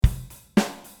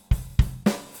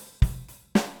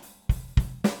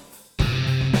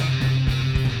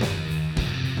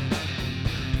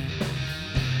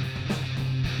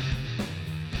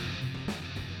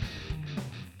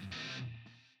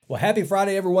Well, happy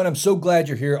Friday, everyone. I'm so glad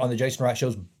you're here on the Jason Wright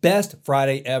Show's best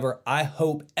Friday ever. I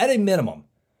hope, at a minimum,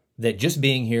 that just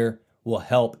being here will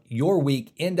help your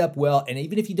week end up well. And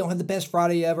even if you don't have the best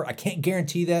Friday ever, I can't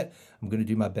guarantee that. I'm going to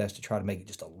do my best to try to make it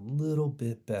just a little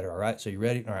bit better. All right, so you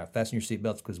ready? All right, fasten your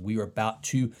seatbelts because we are about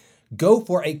to go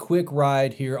for a quick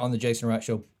ride here on the Jason Wright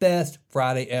Show, best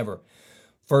Friday ever.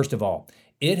 First of all,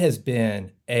 it has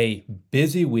been a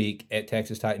busy week at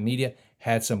Texas Titan Media.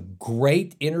 Had some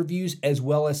great interviews as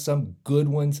well as some good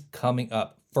ones coming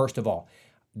up. First of all,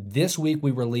 this week we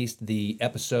released the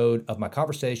episode of my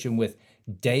conversation with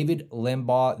David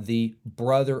Limbaugh, the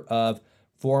brother of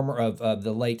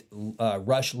the late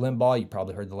Rush Limbaugh. You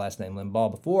probably heard the last name Limbaugh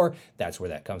before. That's where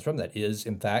that comes from. That is,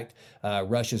 in fact,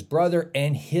 Rush's brother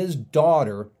and his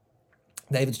daughter,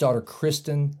 David's daughter,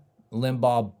 Kristen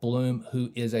Limbaugh Bloom,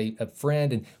 who is a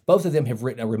friend, and both of them have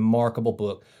written a remarkable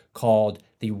book called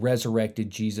The Resurrected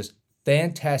Jesus.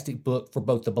 Fantastic book for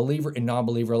both the believer and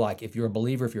non-believer alike. If you're a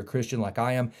believer, if you're a Christian like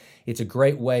I am, it's a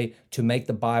great way to make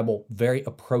the Bible very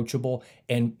approachable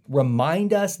and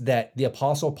remind us that the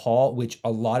Apostle Paul, which a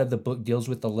lot of the book deals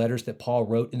with the letters that Paul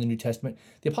wrote in the New Testament,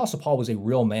 the Apostle Paul was a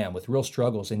real man with real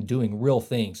struggles and doing real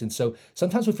things. And so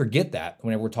sometimes we forget that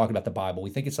whenever we're talking about the Bible.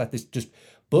 We think it's like this just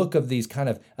book of these kind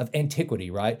of antiquity,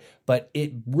 right? But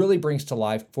it really brings to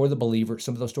life for the believer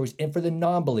some of those stories, and for the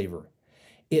non-believer,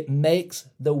 it makes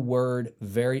the word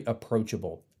very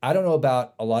approachable. I don't know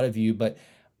about a lot of you, but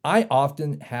I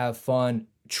often have fun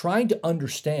trying to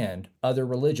understand other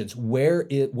religions. What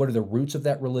are the roots of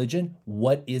that religion?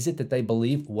 What is it that they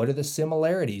believe? What are the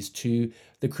similarities to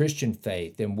the Christian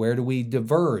faith? And where do we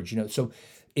diverge? So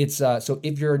it's so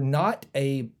if you're not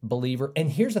a believer,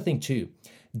 and here's the thing too,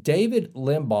 David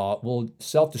Limbaugh will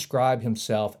self-describe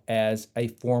himself as a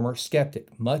former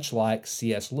skeptic, much like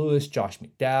C.S. Lewis, Josh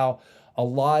McDowell, a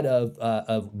lot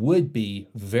of would-be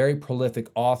very prolific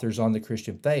authors on the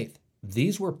Christian faith.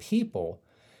 These were people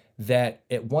that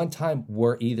at one time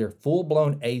were either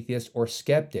full-blown atheists or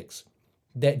skeptics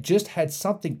that just had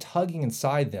something tugging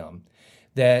inside them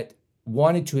that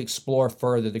wanted to explore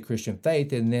further the Christian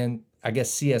faith. And then I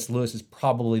guess C.S. Lewis is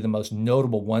probably the most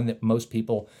notable one that most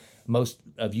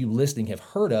of you listening have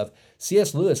heard of.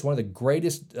 C.S. Lewis, one of the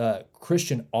greatest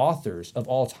Christian authors of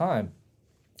all time,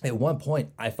 at one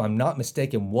point, if I'm not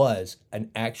mistaken, was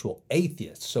an actual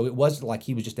atheist. So it wasn't like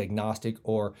he was just agnostic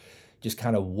or just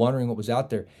kind of wondering what was out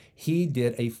there. He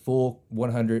did a full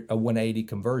 180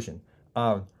 conversion.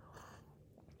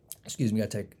 Excuse me, I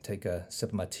take a sip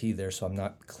of my tea there so I'm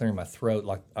not clearing my throat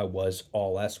like I was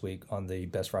all last week on the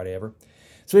Best Friday Ever.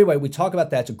 So anyway, we talk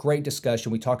about that. It's a great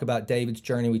discussion. We talk about David's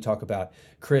journey. We talk about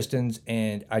Kristen's,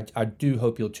 and I do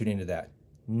hope you'll tune into that.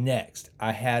 Next,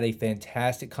 I had a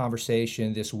fantastic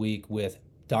conversation this week with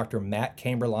Dr. Matt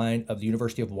Kamberline of the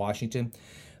University of Washington.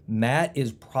 Matt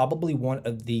is probably one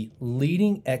of the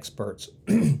leading experts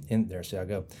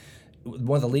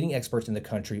one of the leading experts in the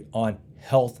country on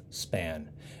health span.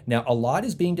 Now, a lot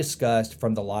is being discussed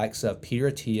from the likes of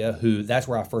Peter Attia, who that's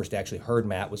where I first actually heard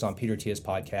Matt, was on Peter Attia's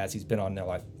podcast. He's been on there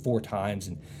like 4 times,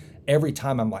 and every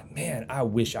time I'm like, man, I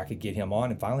wish I could get him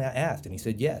on. And finally I asked, and he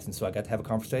said yes. And so I got to have a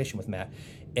conversation with Matt.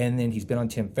 And then he's been on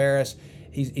Tim Ferriss.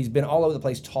 He's been all over the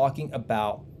place talking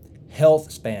about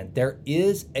health span. There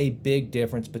is a big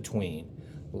difference between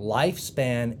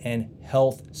lifespan and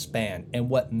health span. And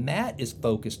what Matt is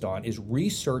focused on is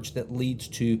research that leads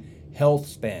to health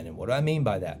span. And what do I mean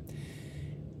by that?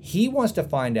 He wants to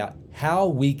find out how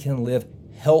we can live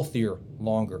healthier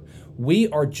longer. We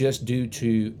are, just due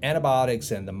to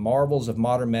antibiotics and the marvels of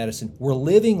modern medicine, we're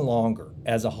living longer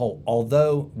as a whole.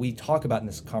 Although we talk about in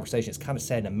this conversation, it's kind of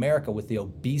sad in America with the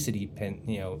obesity,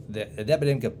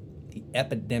 the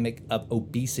epidemic of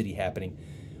obesity happening.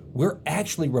 We're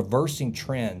actually reversing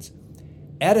trends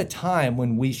at a time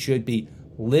when we should be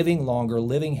living longer,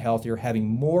 living healthier, having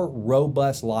more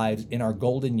robust lives in our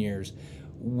golden years.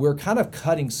 We're kind of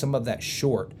cutting some of that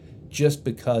short just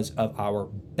because of our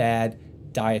bad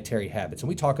dietary habits. And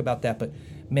we talk about that, but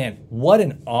man, what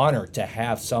an honor to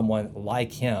have someone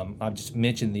like him. I've just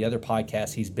mentioned the other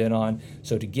podcasts he's been on.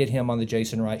 So to get him on the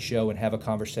Jason Wright Show and have a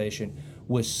conversation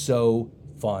was so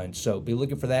fun. So be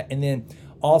looking for that. And then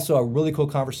also a really cool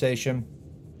conversation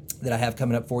that I have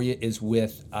coming up for you is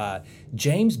with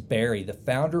James Barry, the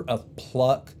founder of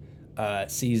Pluck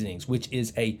Seasonings, which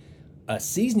is a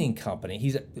seasoning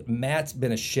company. Matt's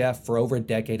been a chef for over a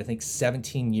decade, I think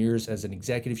 17 years as an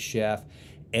executive chef,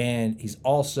 and he's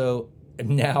also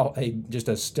now just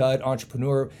a stud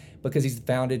entrepreneur because he's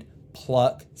founded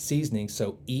Pluck Seasonings.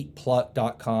 So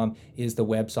eatpluck.com is the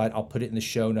website. I'll put it in the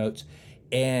show notes.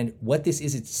 And what this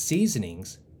is, it's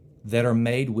seasonings that are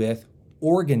made with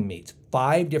organ meats,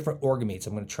 5 different organ meats.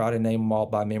 I'm going to try to name them all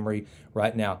by memory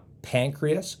right now.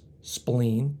 Pancreas,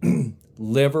 spleen,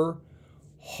 liver,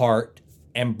 heart,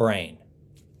 and brain.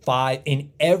 5.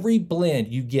 In every blend,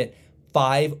 you get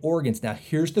 5 organs. Now,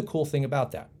 here's the cool thing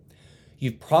about that.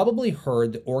 You've probably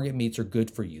heard that organ meats are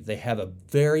good for you. They have a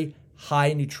very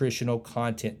high nutritional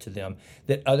content to them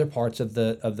that other parts of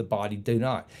the body do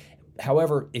not.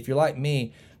 However, if you're like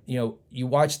me, you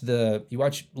watch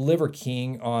Liver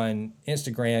King on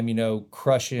Instagram,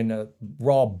 crushing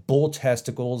raw bull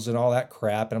testicles and all that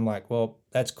crap, and I'm like, well,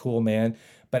 that's cool, man,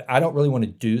 but I don't really want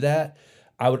to do that.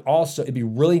 It'd be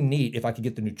really neat if I could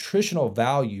get the nutritional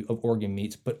value of organ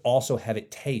meats, but also have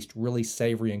it taste really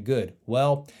savory and good.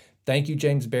 Well, thank you,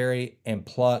 James Berry and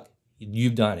Pluck.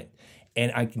 You've done it.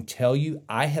 And I can tell you,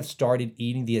 I have started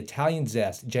eating the Italian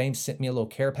Zest. James sent me a little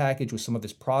care package with some of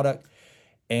his product,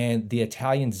 and the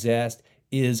Italian Zest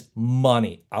is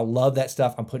money. I love that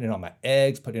stuff. I'm putting it on my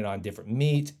eggs, putting it on different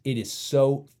meats. It is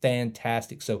so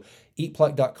fantastic. So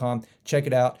eatpluck.com, check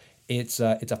it out. It's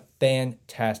a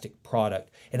fantastic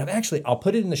product. And I'll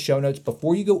put it in the show notes.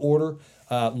 Before you go order,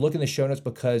 look in the show notes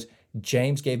because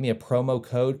James gave me a promo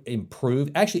code,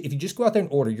 IMPROVE. Actually, if you just go out there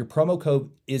and order, your promo code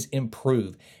is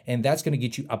IMPROVE. And that's going to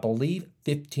get you, I believe,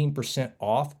 15%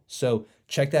 off. So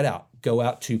check that out. Go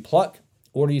out to Pluck,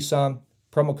 order you some,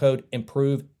 promo code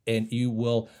IMPROVE, and you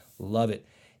will love it.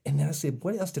 And then I said,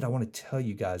 what else did I want to tell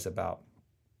you guys about?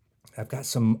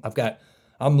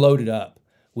 I'm loaded up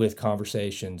with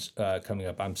conversations coming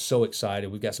up. I'm so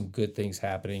excited. We've got some good things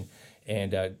happening,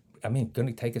 and going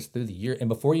to take us through the year. And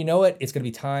before you know it, it's going to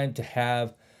be time to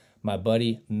have my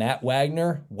buddy Matt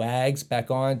Wagner, Wags, back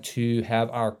on to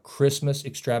have our Christmas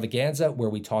extravaganza where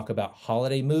we talk about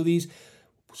holiday movies.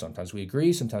 Sometimes we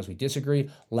agree, sometimes we disagree.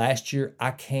 Last year,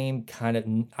 I came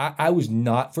I was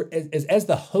not, as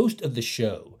the host of the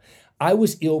show, I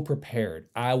was ill prepared.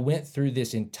 I went through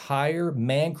this entire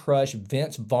Man Crush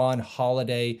Vince Vaughn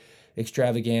holiday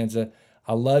extravaganza.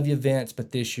 I love you, Vince,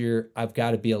 but this year I've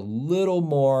got to be a little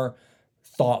more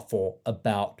thoughtful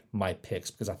about my picks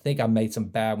because I think I made some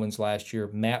bad ones last year.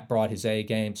 Matt brought his A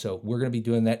game, so we're going to be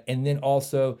doing that. And then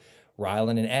also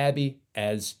Rylan and Abby,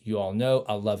 as you all know,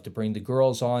 I love to bring the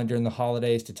girls on during the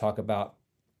holidays to talk about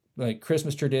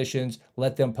Christmas traditions,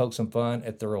 let them poke some fun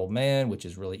at their old man, which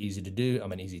is really easy to do.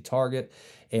 I'm an easy target.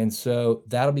 And so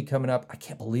that'll be coming up. I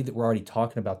can't believe that we're already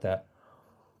talking about that.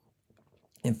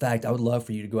 In fact, I would love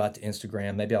for you to go out to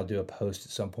Instagram. Maybe I'll do a post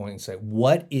at some point and say,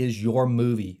 what is your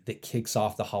movie that kicks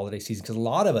off the holiday season? Because a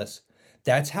lot of us,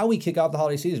 that's how we kick off the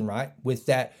holiday season, right? With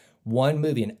that one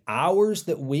movie. And ours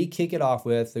that we kick it off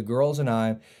with, the girls and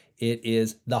I, it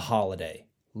is The Holiday.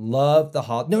 Love The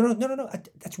Holiday. No.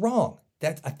 That's wrong.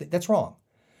 That's wrong.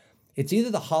 It's either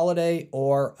The Holiday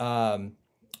or not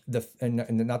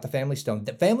The Family Stone.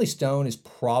 The Family Stone is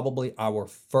probably our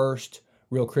first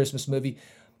real Christmas movie.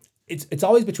 It's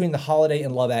always between The Holiday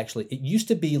and Love Actually. It used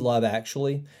to be Love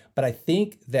Actually, but I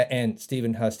think that, and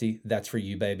Stephen Hussey, that's for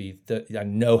you, baby. I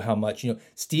know how much,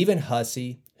 Stephen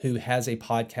Hussey, who has a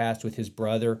podcast with his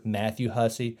brother, Matthew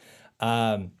Hussey,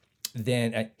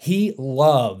 then he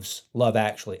loves Love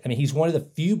Actually. I mean, he's one of the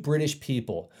few British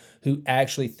people who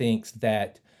actually thinks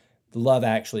that Love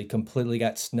Actually completely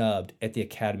got snubbed at the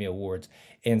Academy Awards.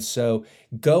 And so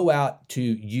go out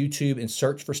to YouTube and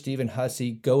search for Stephen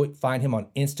Hussey. Go find him on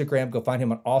Instagram. Go find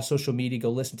him on all social media. Go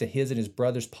listen to his and his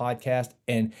brother's podcast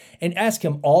and ask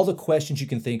him all the questions you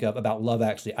can think of about Love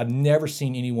Actually. I've never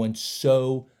seen anyone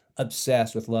so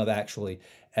obsessed with Love Actually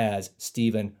as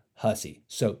Stephen Hussey.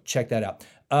 So check that out.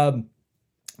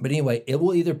 But anyway, it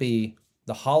will either be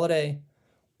The Holiday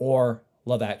or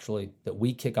Love Actually that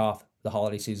we kick off the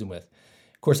holiday season with.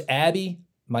 Of course, Abby,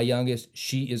 my youngest,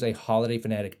 she is a holiday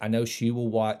fanatic. I know she will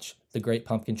watch The Great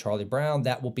Pumpkin, Charlie Brown.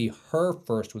 That will be her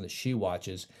first one that she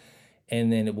watches.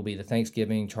 And then it will be the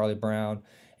Thanksgiving, Charlie Brown.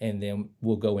 And then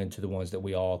we'll go into the ones that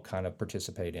we all kind of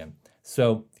participate in.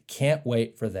 So can't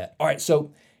wait for that. All right,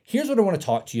 so here's what I want to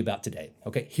talk to you about today.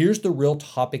 Okay, here's the real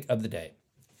topic of the day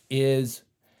is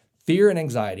fear and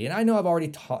anxiety. And I know I've already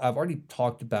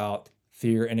talked about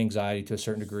fear and anxiety to a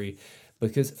certain degree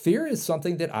because fear is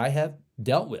something that I have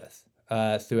dealt with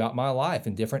throughout my life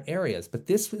in different areas. But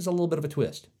this is a little bit of a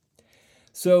twist.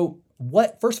 So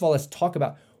first of all, let's talk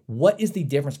about what is the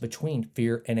difference between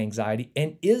fear and anxiety,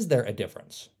 and is there a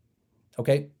difference?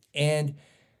 Okay, and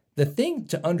the thing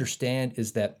to understand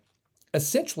is that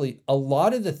essentially a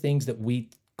lot of the things that we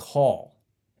call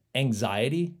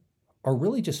anxiety are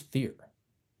really just fear.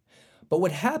 But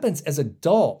what happens as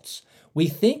adults, we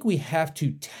think we have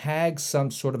to tag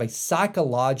some sort of a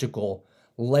psychological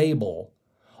label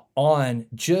on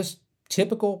just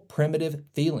typical primitive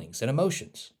feelings and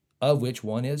emotions. of which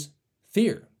one is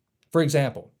fear. For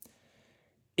example,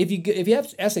 if you have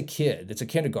to ask a kid that's a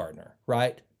kindergartner,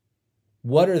 right?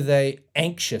 What are they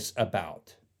anxious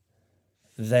about?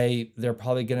 They're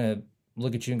probably going to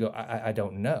look at you and go, I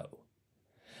don't know.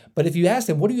 But if you ask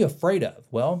them, what are you afraid of?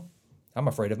 Well, I'm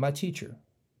afraid of my teacher.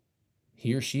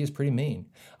 He or she is pretty mean.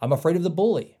 I'm afraid of the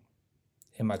bully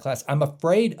in my class. I'm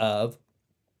afraid of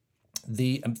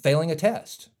I'm failing a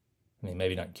test. I mean,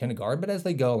 maybe not in kindergarten, but as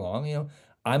they go along,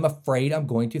 I'm afraid I'm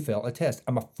going to fail a test.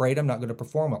 I'm afraid I'm not going to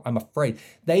perform well. I'm afraid.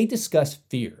 They discuss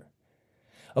fear.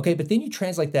 Okay, but then you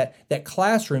translate that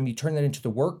classroom, you turn that into the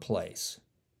workplace.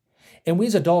 And we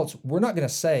as adults, we're not going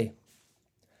to say,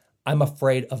 I'm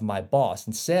afraid of my boss.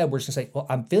 Instead, we're just going to say, well,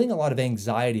 I'm feeling a lot of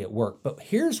anxiety at work. But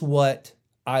here's what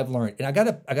I've learned. And I'm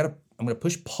going to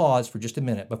push pause for just a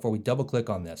minute before we double click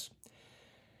on this.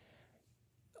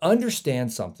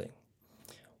 Understand something.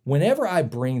 Whenever I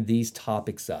bring these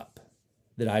topics up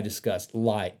that I discussed,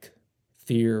 like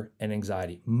fear and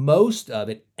anxiety, most of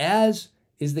it, as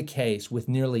is the case with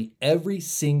nearly every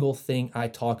single thing I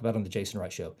talk about on the Jason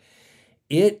Wright Show,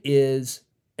 it is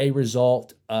a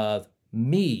result of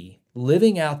me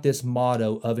living out this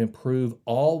motto of improve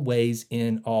always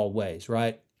in all ways,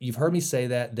 right? You've heard me say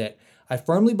that I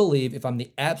firmly believe if I'm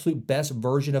the absolute best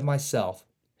version of myself,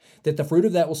 that the fruit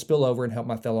of that will spill over and help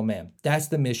my fellow man. That's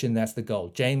the mission. That's the goal.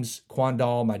 James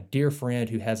Quandall, my dear friend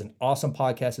who has an awesome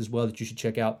podcast as well that you should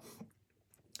check out.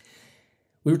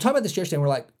 We were talking about this yesterday and we're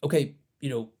like, okay,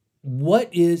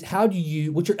 what's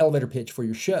your elevator pitch for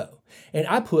your show? And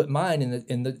I put mine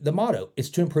in the motto. It's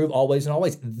to improve always and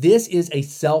always. This is a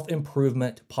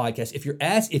self-improvement podcast. If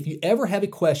you ever have a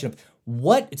question of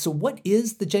what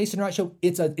is the Jason Wright Show?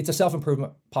 It's a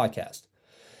self-improvement podcast.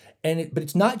 But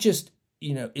it's not just,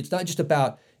 it's not just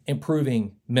about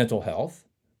improving mental health.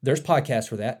 There's podcasts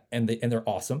for that and they're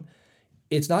awesome.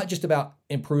 It's not just about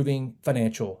improving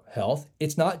financial health.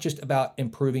 It's not just about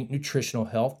improving nutritional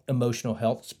health, emotional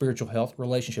health, spiritual health,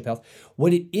 relationship health.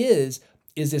 What it is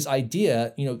this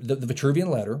idea, the Vitruvian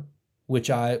Letter, which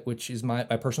is my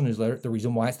personal newsletter. The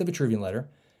reason why it's the Vitruvian Letter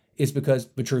is because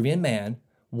Vitruvian Man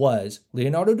was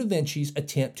Leonardo da Vinci's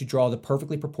attempt to draw the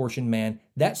perfectly proportioned man.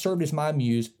 That served as my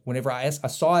muse. Whenever I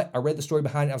saw it, I read the story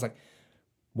behind it, I was like,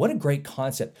 what a great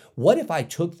concept. What if I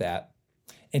took that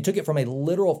and took it from a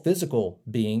literal physical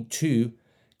being to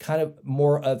kind of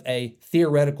more of a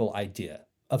theoretical idea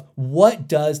of what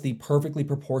does the perfectly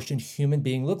proportioned human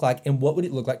being look like and what would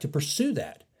it look like to pursue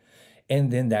that? And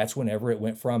then that's whenever it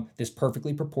went from this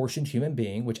perfectly proportioned human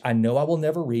being, which I know I will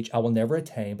never reach, I will never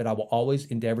attain, but I will always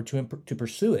endeavor to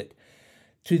pursue it,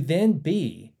 to then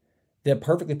be the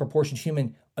perfectly proportioned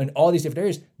human in all these different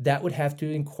areas. That would have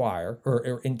to inquire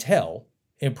or entail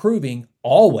improving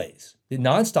always,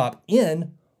 nonstop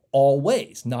in all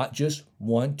ways, not just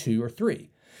 1, 2, or 3.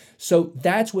 So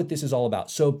that's what this is all about.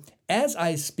 So as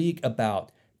I speak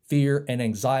about fear and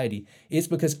anxiety, it's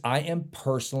because I am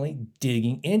personally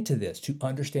digging into this to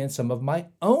understand some of my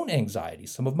own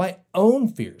anxieties, some of my own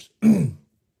fears.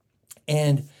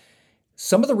 And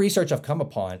some of the research I've come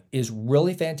upon is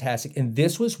really fantastic. And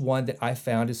this was one that I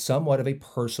found is somewhat of a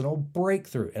personal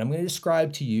breakthrough. And I'm going to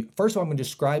describe to you, first of all, I'm going to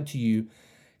describe to you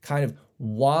kind of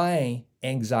why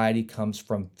anxiety comes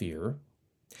from fear.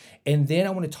 And then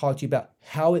I want to talk to you about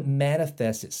how it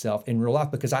manifests itself in real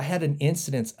life, because I had an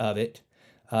incidence of it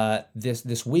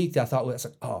this week that I thought was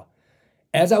like,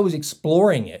 as I was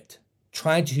exploring it,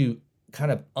 trying to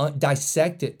kind of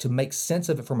dissect it to make sense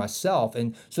of it for myself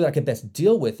and so that I could best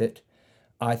deal with it,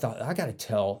 I thought I got to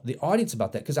tell the audience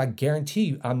about that because I guarantee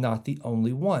you I'm not the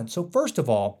only one. So first of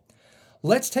all,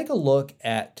 let's take a look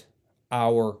at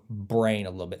our brain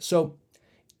a little bit. So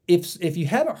if you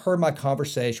haven't heard my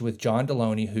conversation with John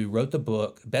Deloney, who wrote the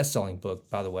book, best-selling book,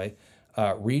 by the way,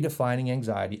 Redefining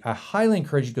Anxiety, I highly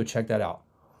encourage you to go check that out.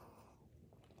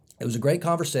 It was a great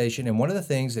conversation, and one of the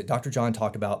things that Dr. John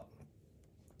talked about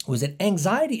was that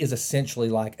anxiety is essentially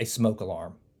like a smoke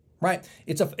alarm, right?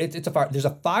 It's a fire. There's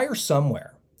a fire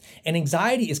somewhere, and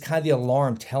anxiety is kind of the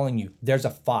alarm telling you there's a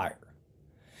fire.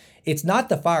 It's not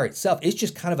the fire itself. It's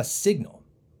just kind of a signal.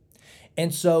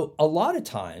 And so a lot of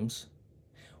times,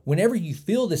 whenever you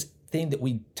feel this thing that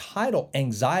we title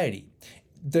anxiety,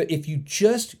 if you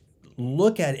just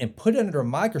look at it and put it under a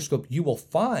microscope, you will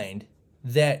find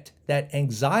that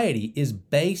anxiety is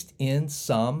based in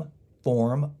some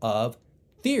form of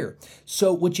fear.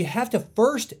 So what you have to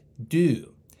first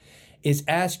do is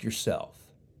ask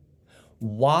yourself,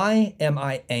 why am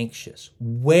I anxious?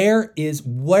 What is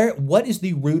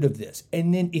the root of this?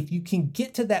 And then if you can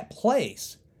get to that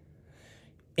place,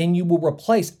 and you will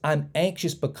replace I'm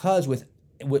anxious because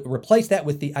replace that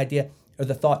with the idea or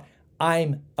the thought,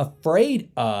 I'm afraid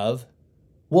of,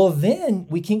 well, then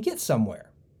we can get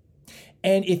somewhere.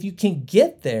 And if you can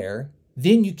get there,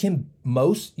 then you can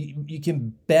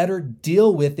better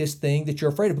deal with this thing that you're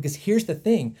afraid of. Because here's the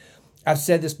thing, I've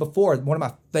said this before, one of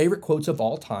my favorite quotes of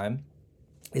all time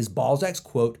is Balzac's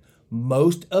quote,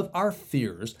 "Most of our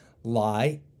fears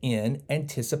lie in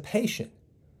anticipation."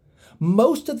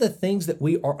 Most of the things that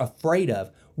we are afraid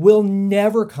of will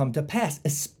never come to pass,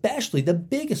 especially the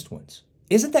biggest ones.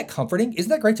 Isn't that comforting? Isn't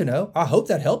that great to know? I hope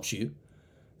that helps you.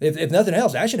 If nothing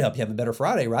else, that should help you have a better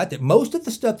Friday, right? That most of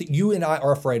the stuff that you and I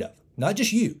are afraid of, not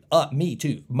just you, me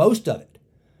too, most of it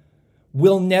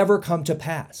will never come to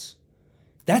pass.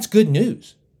 That's good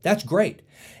news. That's great.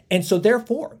 And so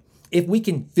therefore, if we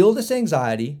can feel this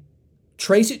anxiety,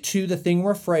 trace it to the thing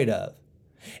we're afraid of,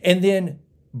 and then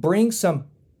bring some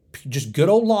just good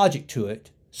old logic to it,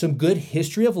 some good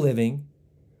history of living,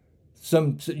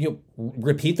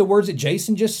 repeat the words that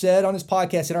Jason just said on his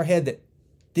podcast in our head, that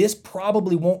this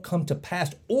probably won't come to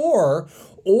pass, or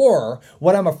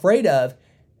what I'm afraid of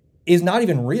is not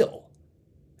even real.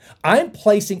 I'm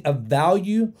placing a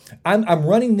value. I'm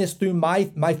running this through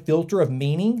my filter of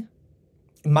meaning,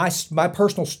 my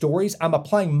personal stories. I'm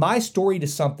applying my story to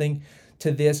something,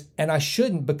 to this, and I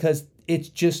shouldn't, because it's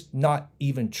just not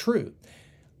even true.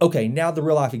 Okay, now the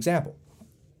real life example.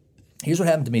 Here's what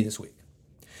happened to me this week.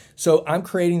 So I'm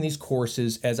creating these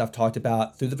courses, as I've talked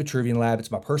about, through the Vitruvian Lab.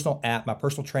 It's my personal app, my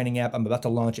personal training app. I'm about to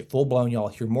launch it full blown. Y'all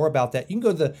hear more about that. You can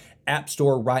go to the App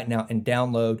Store right now and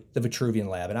download the Vitruvian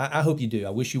Lab. And I hope you do.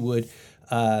 I wish you would.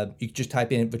 You could just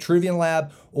type in Vitruvian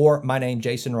Lab or my name,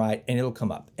 Jason Wright, and it'll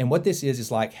come up. And what this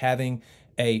is like having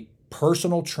a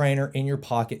personal trainer in your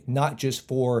pocket, not just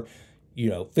for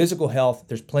physical health.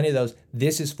 There's plenty of those.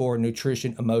 This is for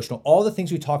nutrition, emotional, all the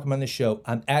things we talk about on this show.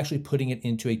 I'm actually putting it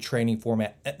into a training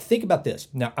format. Think about this.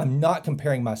 Now, I'm not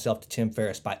comparing myself to Tim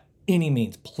Ferriss by any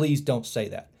means. Please don't say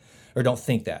that, or don't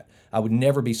think that. I would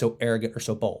never be so arrogant or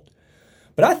so bold.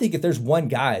 But I think if there's one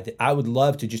guy that I would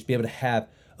love to just be able to have,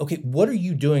 okay, what are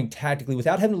you doing tactically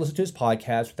without having to listen to his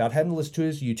podcast, without having to listen to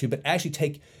his YouTube, but actually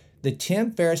take the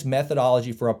Tim Ferriss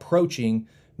methodology for approaching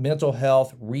mental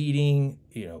health, reading,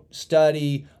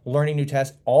 study, learning new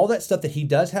tasks, all that stuff that he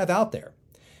does have out there,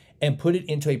 and put it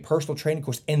into a personal training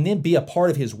course, and then be a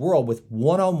part of his world with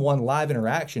one-on-one live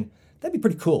interaction. That'd be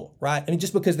pretty cool, right? I mean,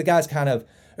 just because the guy's kind of,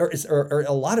 or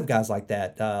a lot of guys like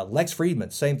that, Lex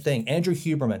Friedman, same thing, Andrew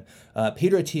Huberman,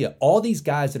 Peter Attia, all these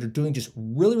guys that are doing just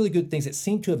really, really good things that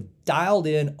seem to have dialed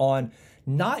in on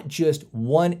not just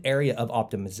one area of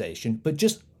optimization, but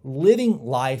just living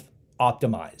life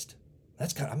optimized.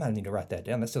 I might need to write that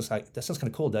down. That sounds kind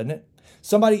of cool, doesn't it?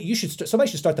 Somebody should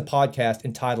start the podcast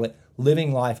and title it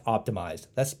 "Living Life Optimized."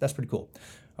 That's pretty cool.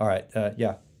 All right,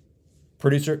 yeah.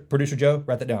 Producer Joe,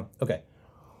 write that down. Okay.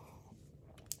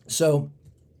 So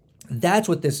that's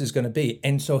what this is going to be.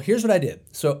 And so here's what I did.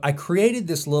 So I created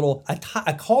this little.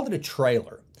 I called it a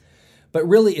trailer, but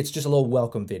really it's just a little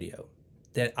welcome video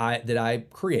that I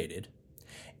created.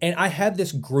 And I have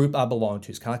this group I belong to.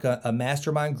 It's kind of like a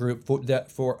mastermind group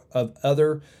of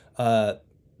other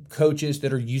coaches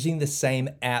that are using the same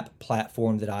app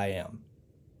platform that I am.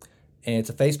 And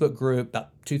it's a Facebook group, about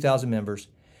 2,000 members.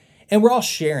 And we're all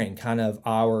sharing kind of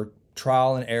our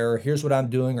trial and error. Here's what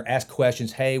I'm doing, or ask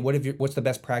questions. Hey, what's the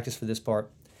best practice for this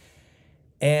part?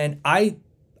 And I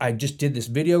just did this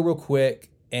video real quick,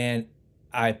 and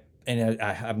I'm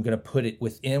going to put it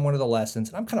within one of the lessons.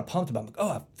 And I'm kind of pumped about it. I'm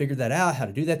like, I figured that out, how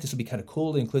to do that. This will be kind of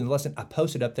cool to include in the lesson. I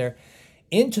posted up there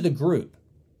into the group.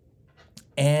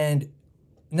 And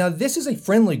now this is a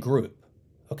friendly group.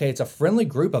 Okay, it's a friendly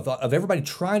group of everybody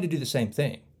trying to do the same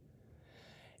thing.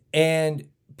 And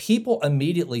people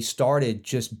immediately started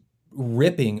just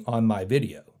ripping on my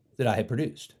video that I had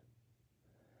produced.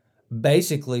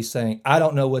 Basically saying, I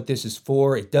don't know what this is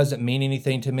for. It doesn't mean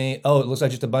anything to me. Oh, it looks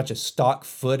like just a bunch of stock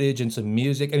footage and some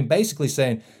music. I mean, basically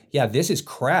saying, yeah, this is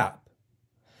crap.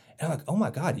 And I'm like, oh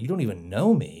my God, you don't even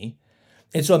know me.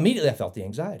 And so immediately I felt the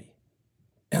anxiety.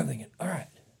 And I'm thinking, all right.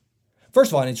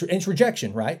 First of all, it's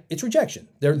rejection, right? It's rejection.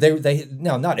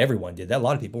 Now, not everyone did that. A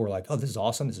lot of people were like, oh, this is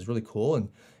awesome. This is really cool. And,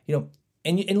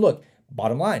 and look,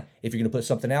 bottom line, if you're going to put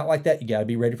something out like that, you got to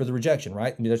be ready for the rejection,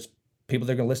 right? I mean, there's people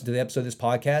that are going to listen to the episode of this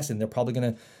podcast, and they're probably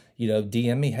going to,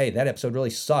 DM me, hey, that episode really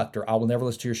sucked, or I will never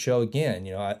listen to your show again,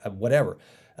 whatever.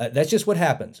 That's just what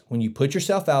happens. When you put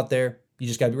yourself out there, you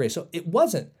just got to be ready. So it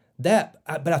wasn't that,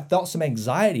 but I felt some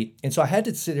anxiety. And so I had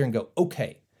to sit there and go,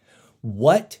 okay,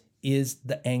 what is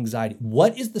the anxiety?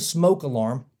 What is the smoke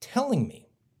alarm telling me?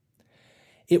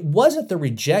 It wasn't the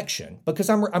rejection because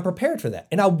I'm prepared for that.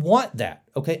 And I want that.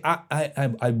 Okay.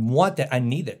 I want that. I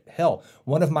need it. Hell,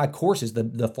 one of my courses,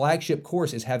 the flagship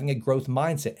course is having a growth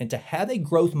mindset. And to have a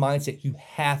growth mindset, you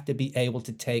have to be able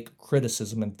to take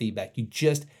criticism and feedback. You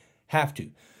just have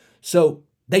to. So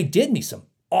they did me some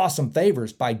awesome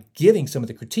favors by giving some of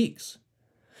the critiques.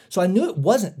 So I knew it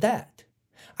wasn't that.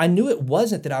 I knew it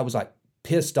wasn't that I was like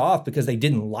pissed off because they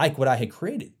didn't like what I had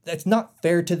created. That's not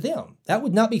fair to them. That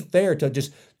would not be fair to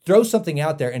just throw something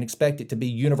out there and expect it to be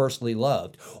universally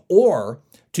loved, or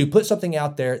to put something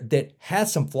out there that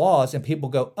has some flaws and people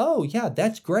go, oh yeah,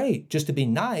 that's great, just to be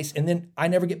nice, and then I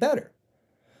never get better.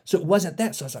 So it wasn't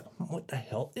that. So I was like, what the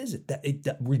hell is it?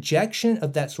 That rejection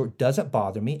of that sort doesn't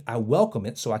bother me. I welcome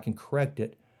it so I can correct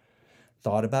it.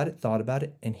 Thought about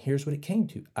it, and here's what it came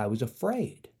to. I was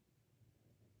afraid.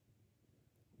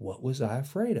 What was I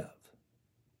afraid of?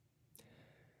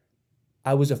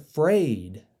 I was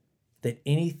afraid that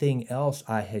anything else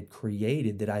I had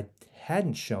created that I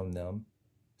hadn't shown them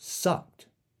sucked.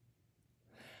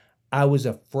 I was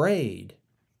afraid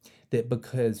that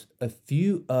because a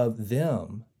few of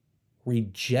them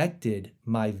rejected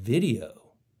my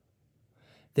video,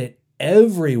 that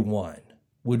everyone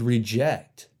would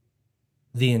reject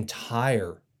the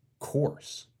entire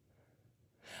course.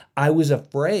 I was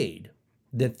afraid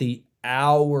that the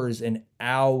hours and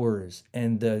hours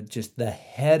and the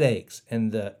headaches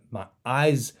and my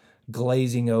eyes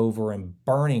glazing over and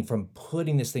burning from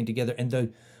putting this thing together,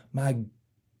 and my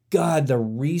God, the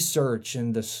research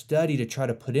and the study to try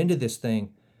to put into this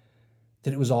thing,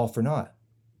 that it was all for naught.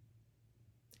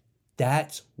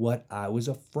 That's what I was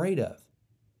afraid of.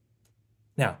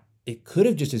 Now, it could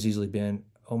have just as easily been,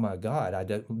 oh my God, I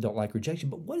don't like rejection.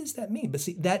 But what does that mean? But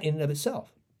see, that in and of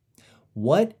itself.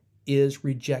 What is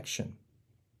rejection?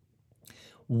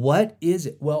 What is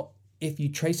it? Well, if you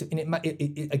trace it, and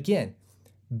it again,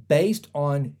 based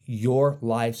on your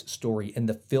life's story and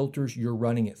the filters you're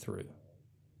running it through.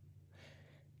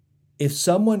 If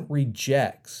someone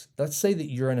rejects, let's say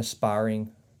that you're an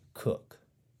aspiring cook,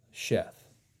 chef,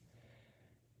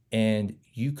 and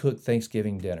you cook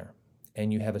Thanksgiving dinner,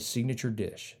 and you have a signature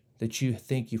dish that you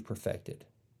think you've perfected,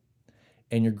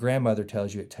 and your grandmother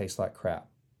tells you it tastes like crap.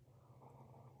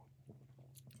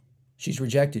 She's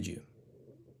rejected you,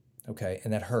 okay,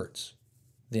 and that hurts.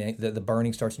 The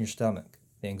burning starts in your stomach,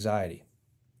 the anxiety.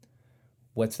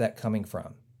 What's that coming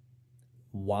from?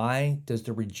 Why does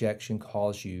the rejection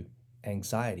cause you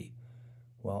anxiety?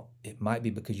 Well, it might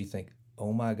be because you think,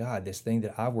 oh my God, this thing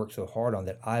that I've worked so hard on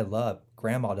that I love,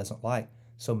 grandma doesn't like,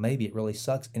 so maybe it really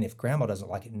sucks. And if grandma doesn't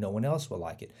like it, no one else will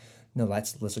like it. No,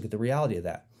 let's look at the reality of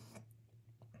that.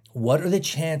 What are the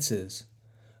chances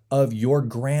of your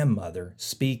grandmother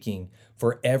speaking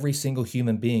for every single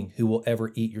human being who will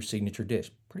ever eat your signature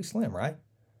dish? Pretty slim, right?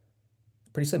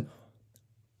 Pretty slim.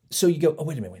 So you go, oh,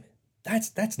 wait a minute.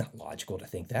 That's not logical to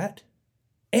think that.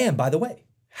 And by the way,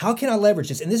 how can I leverage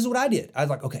this? And this is what I did. I was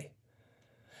like, okay,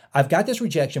 I've got this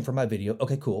rejection for my video.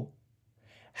 Okay, cool.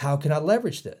 How can I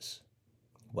leverage this?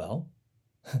 Well,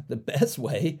 the best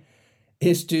way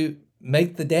is to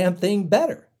make the damn thing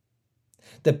better.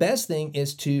 The best thing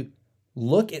is to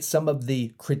look at some of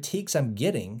the critiques I'm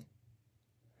getting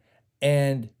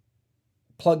and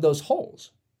plug those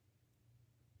holes.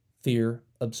 Fear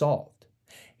absolved.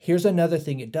 Here's another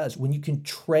thing it does. When you can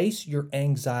trace your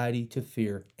anxiety to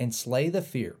fear and slay the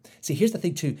fear. See, here's the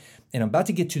thing too, and I'm about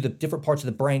to get to the different parts of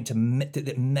the brain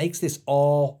that makes this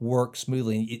all work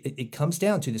smoothly. It comes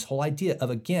down to this whole idea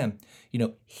of, again,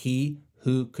 he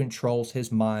who controls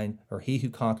his mind, or he who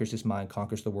conquers his mind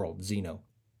conquers the world. Zeno,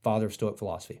 father of Stoic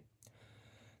philosophy.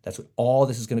 That's what all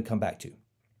this is going to come back to.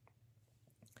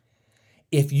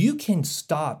 If you can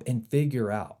stop and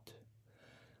figure out,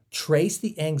 trace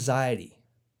the anxiety.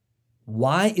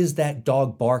 Why is that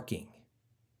dog barking?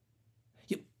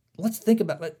 Let's think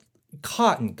about it.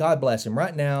 Cotton, God bless him,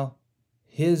 right now,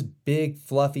 his big,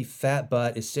 fluffy, fat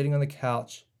butt is sitting on the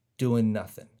couch doing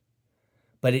nothing.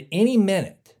 But at any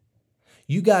minute,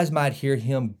 you guys might hear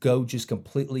him go just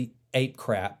completely ape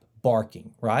crap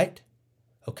barking, right?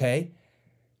 Okay?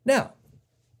 Now,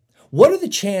 what are the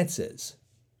chances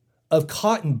of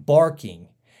Cotton barking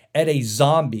at a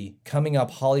zombie coming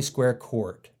up Holly Square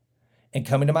Court and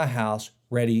coming to my house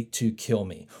ready to kill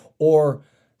me? Or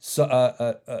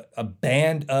a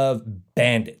band of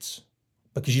bandits?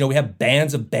 Because, we have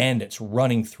bands of bandits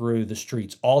running through the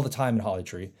streets all the time in Holly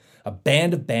Tree. A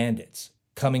band of bandits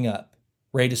coming up,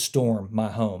 ready to storm my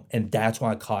home. And that's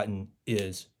why Cotton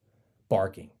is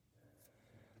barking.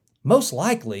 Most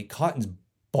likely, Cotton's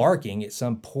barking at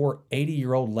some poor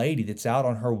 80-year-old lady that's out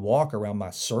on her walk around my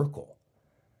circle.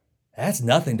 That's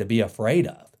nothing to be afraid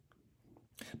of.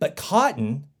 But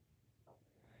Cotton,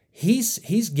 he's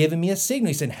giving me a signal.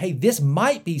 He's saying, hey, this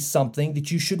might be something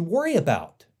that you should worry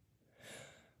about.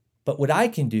 But what I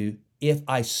can do, if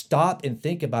I stop and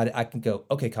think about it, I can go,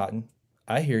 okay, Cotton,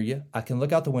 I hear you. I can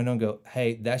look out the window and go,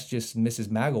 hey, that's just Mrs.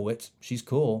 Magowitz. She's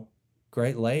cool.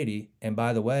 Great lady. And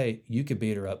by the way, you could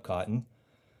beat her up, Cotton.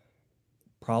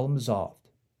 Problem absolved.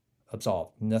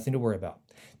 Absolved. Nothing to worry about.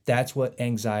 That's what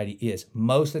anxiety is.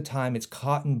 Most of the time, it's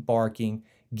Cotton barking,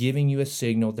 giving you a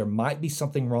signal. There might be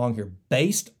something wrong here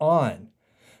based on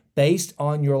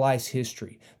your life's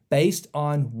history, based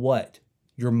on what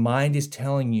your mind is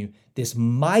telling you. This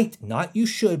might, not you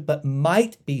should, but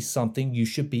might be something you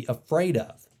should be afraid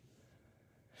of.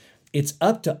 It's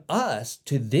up to us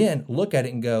to then look at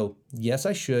it and go, yes,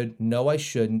 I should. No, I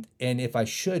shouldn't. And if I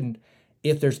shouldn't,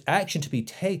 if there's action to be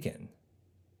taken,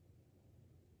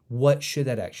 what should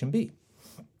that action be?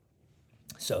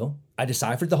 So I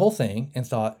deciphered the whole thing and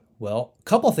thought, well, a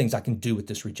couple of things I can do with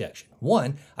this rejection.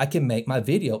 One, I can make my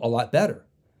video a lot better,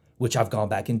 which I've gone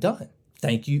back and done.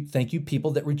 Thank you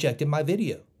people that rejected my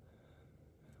video.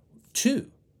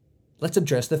 Two, let's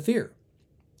address the fear.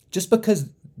 Just because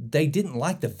they didn't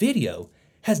like the video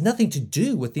has nothing to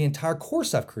do with the entire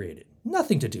course I've created.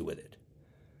 Nothing to do with it.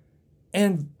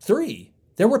 And three,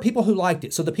 there were people who liked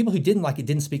it. So the people who didn't like it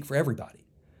didn't speak for everybody.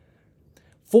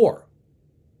 Four,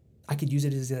 I could use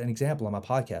it as an example on my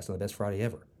podcast on the Best Friday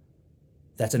Ever.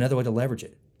 That's another way to leverage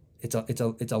it.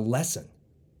 It's a lesson,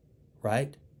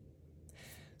 right?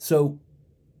 So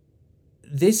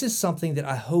this is something that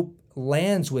I hope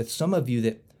lands with some of you,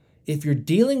 that if you're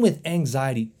dealing with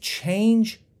anxiety,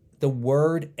 change the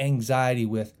word anxiety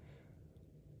with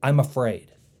I'm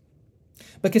afraid.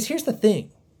 Because here's the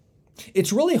thing.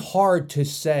 It's really hard to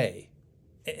say.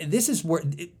 This is where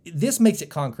this makes it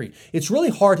concrete. It's really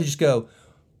hard to just go,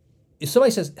 if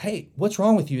somebody says, hey, what's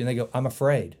wrong with you? And they go, I'm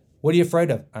afraid. What are you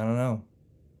afraid of? I don't know.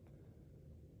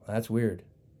 Well, that's weird.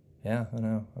 Yeah, I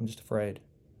know. I'm just afraid.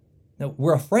 No,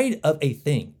 we're afraid of a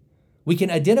thing. We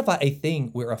can identify a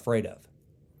thing we're afraid of.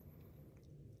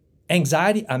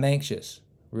 Anxiety, I'm anxious.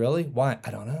 Really? Why?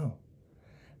 I don't know.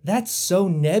 That's so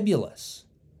nebulous.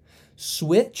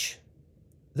 Switch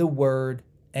the word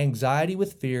anxiety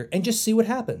with fear and just see what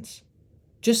happens.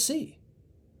 Just see.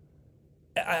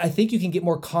 I think you can get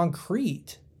more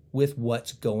concrete with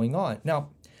what's going on. Now,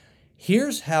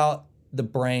 here's how the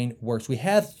brain works. We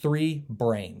have 3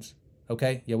 brains,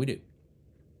 okay? Yeah, we do.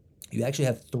 You actually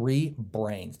have 3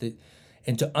 brains,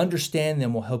 and to understand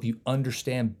them will help you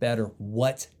understand better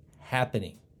what's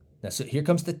happening. Now, so here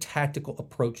comes the tactical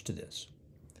approach to this.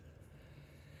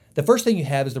 The first thing you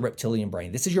have is the reptilian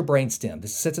brain. This is your brain stem.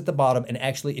 This sits at the bottom, and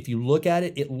actually, if you look at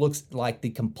it, it looks like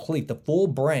the full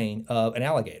brain of an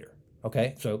alligator.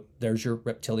 Okay, so there's your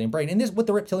reptilian brain. And this, what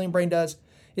the reptilian brain does,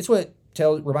 it's what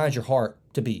reminds your heart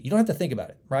to beat. You don't have to think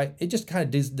about it, right? It just kind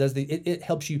of it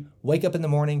helps you wake up in the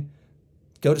morning,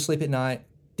 go to sleep at night.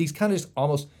 These kind of just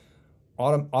almost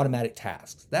automatic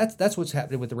tasks. That's what's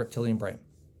happening with the reptilian brain.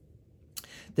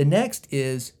 The next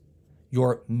is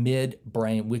your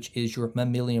midbrain, which is your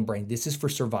mammalian brain. This is for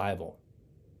survival.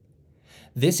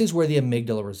 This is where the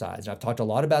amygdala resides. And I've talked a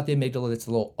lot about the amygdala. It's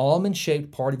a little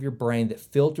almond-shaped part of your brain that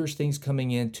filters things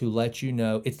coming in to let you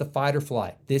know. It's the fight or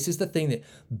flight. This is the thing that,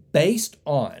 based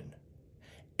on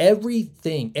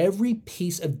everything, every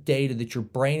piece of data that your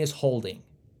brain is holding,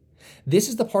 this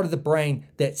is the part of the brain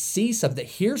that sees something,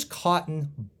 that hears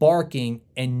Cotton barking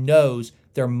and knows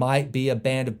there might be a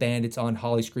band of bandits on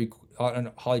Holly Square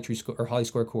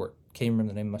Court. Can't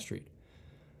remember the name of my street.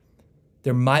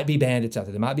 There might be bandits out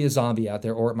there. There might be a zombie out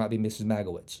there, or it might be Mrs.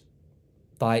 Magowitz.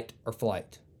 Fight or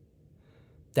flight.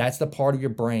 That's the part of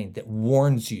your brain that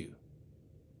warns you.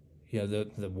 You know,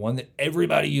 the one that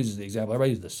everybody uses, the example,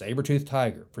 everybody uses the saber-toothed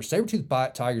tiger. For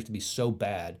saber-toothed tigers to be so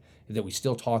bad that we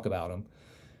still talk about them,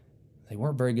 they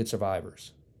weren't very good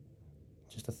survivors.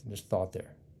 Just thought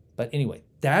there. But anyway,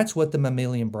 that's what the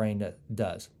mammalian brain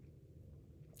does.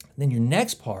 Then your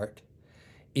next part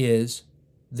is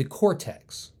the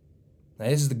cortex. Now,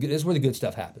 this is where the good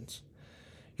stuff happens.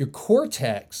 Your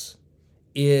cortex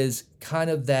is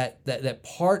kind of that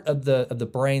part of the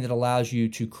brain that allows you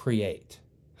to create.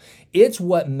 It's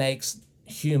what makes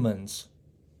humans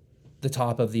the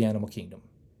top of the animal kingdom.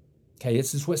 Okay,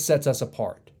 this is what sets us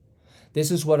apart.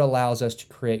 This is what allows us to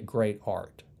create great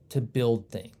art, to build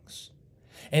things.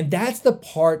 And that's the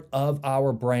part of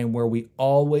our brain where we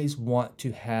always want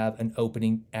to have an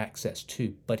opening access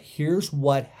to. But here's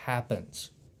what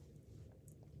happens.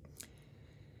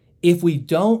 If we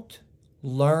don't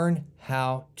learn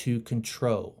how to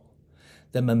control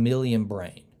the mammalian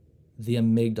brain, the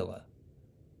amygdala,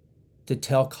 to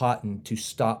tell Cotton to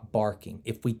stop barking.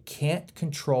 If we can't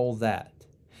control that,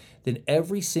 then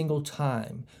every single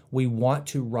time we want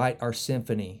to write our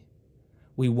symphony,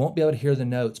 we won't be able to hear the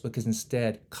notes because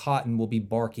instead Cotton will be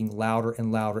barking louder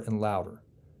and louder and louder.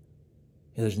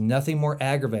 And there's nothing more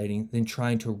aggravating than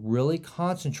trying to really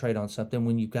concentrate on something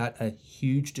when you've got a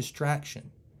huge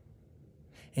distraction.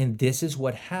 And this is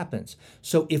what happens.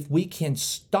 So if we can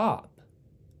stop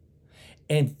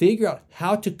and figure out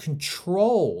how to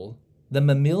control the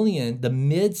mammalian, the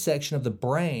midsection of the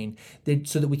brain,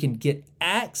 so that we can get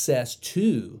access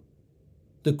to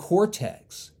the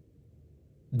cortex,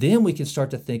 then we can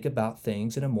start to think about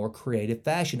things in a more creative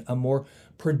fashion, a more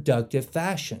productive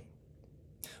fashion.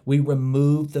 We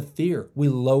remove the fear. We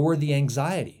lower the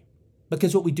anxiety.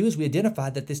 Because what we do is we identify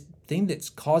that this thing that's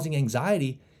causing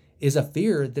anxiety is a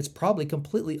fear that's probably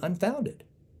completely unfounded.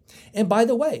 And by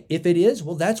the way, if it is,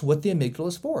 well, that's what the amygdala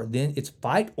is for. Then it's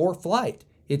fight or flight.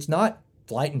 It's not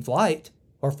flight and flight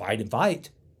or fight and fight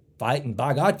and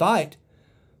by God, fight.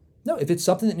 No, if it's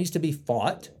something that needs to be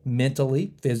fought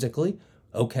mentally, physically,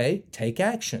 okay, take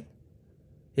action.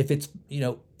 If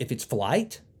it's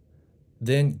flight,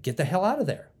 then get the hell out of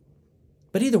there.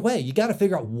 But either way, you got to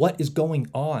figure out what is going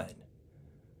on.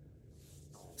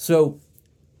 So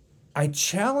I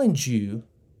challenge you,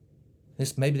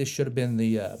 maybe this should have been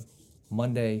the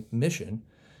Monday mission,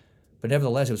 but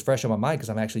nevertheless, it was fresh on my mind because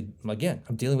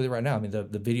I'm dealing with it right now. I mean, the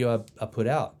video I put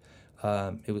out,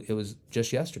 it was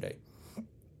just yesterday.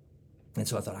 And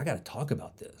so I thought, I got to talk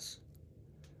about this.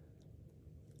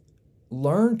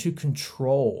 Learn to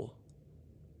control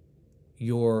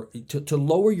to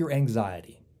lower your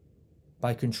anxiety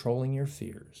by controlling your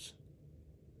fears.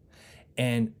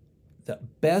 And the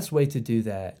best way to do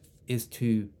that is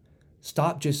to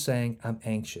stop just saying, I'm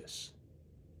anxious.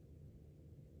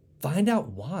 Find out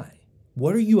why.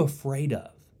 What are you afraid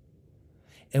of?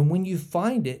 And when you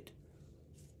find it,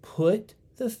 put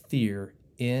the fear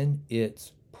in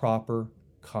its proper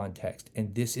context.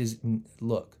 And this is,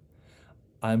 look,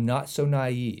 I'm not so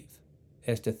naive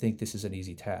as to think this is an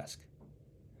easy task.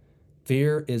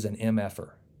 Fear is an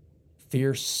MFer.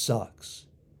 Fear sucks.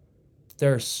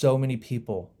 There are so many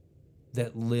people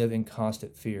that live in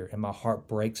constant fear, and my heart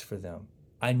breaks for them.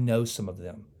 I know some of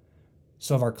them.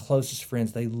 Some of our closest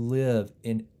friends, they live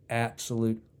in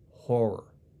absolute horror.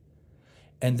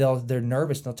 And they're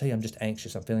nervous, and they'll tell you, I'm just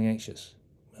anxious, I'm feeling anxious.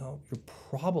 Well, you're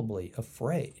probably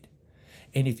afraid.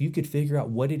 And if you could figure out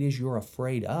what it is you're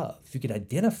afraid of, if you could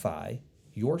identify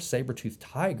your saber-toothed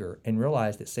tiger and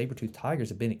realize that saber-toothed tigers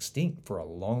have been extinct for a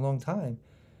long, long time,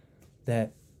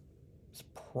 that it's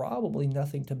probably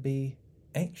nothing to be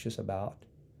anxious about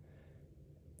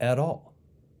at all.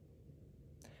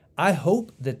 I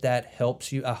hope that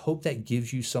helps you. I hope that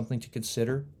gives you something to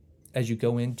consider as you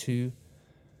go into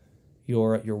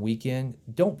your weekend.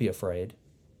 Don't be afraid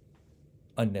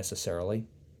unnecessarily.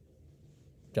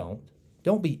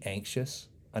 Don't be anxious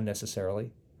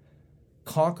unnecessarily.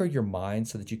 Conquer your mind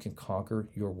so that you can conquer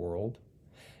your world.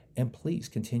 And please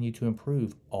continue to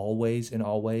improve always and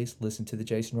always. Listen to The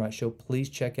Jason Wright Show. Please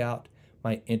check out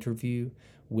my interview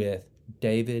with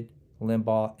David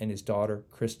Limbaugh and his daughter,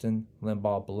 Kristen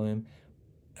Limbaugh Bloom.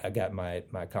 I got my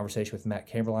conversation with Matt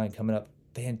Camberline coming up.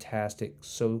 Fantastic.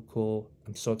 So cool.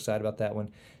 I'm so excited about that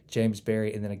one. James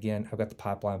Barry. And then again, I've got the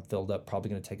pipeline filled up,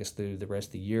 probably going to take us through the rest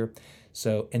of the year.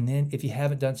 So, and then if you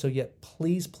haven't done so yet,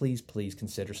 please, please, please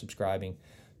consider subscribing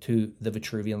to the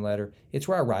Vitruvian Letter. It's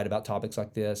where I write about topics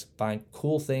like this, find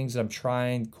cool things that I'm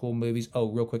trying, cool movies. Oh,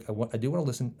 real quick, I do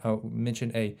want to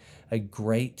mention a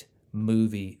great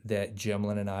movie that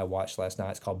Jimlin and I watched last night.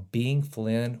 It's called Being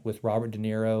Flynn with Robert De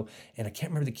Niro, and I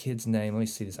can't remember the kid's name. Let me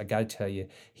see this. I got to tell you,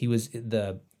 he was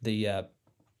the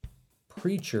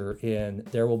preacher in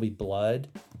There Will Be Blood.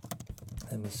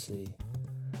 Let me see.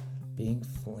 Being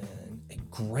Flynn. A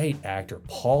great actor,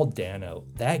 Paul Dano.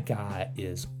 That guy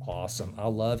is awesome. I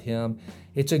love him.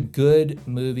 It's a good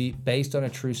movie based on a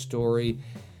true story.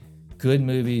 Good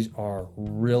movies are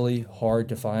really hard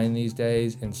to find these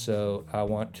days, and so I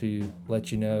want to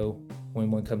let you know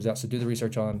when one comes out. So do the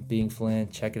research on Being Flynn.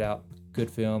 Check it out. Good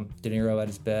film. De Niro at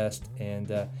his best. And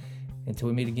until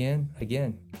we meet again,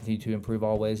 continue to improve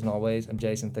always and always. I'm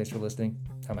Jason. Thanks for listening.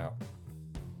 I'm out.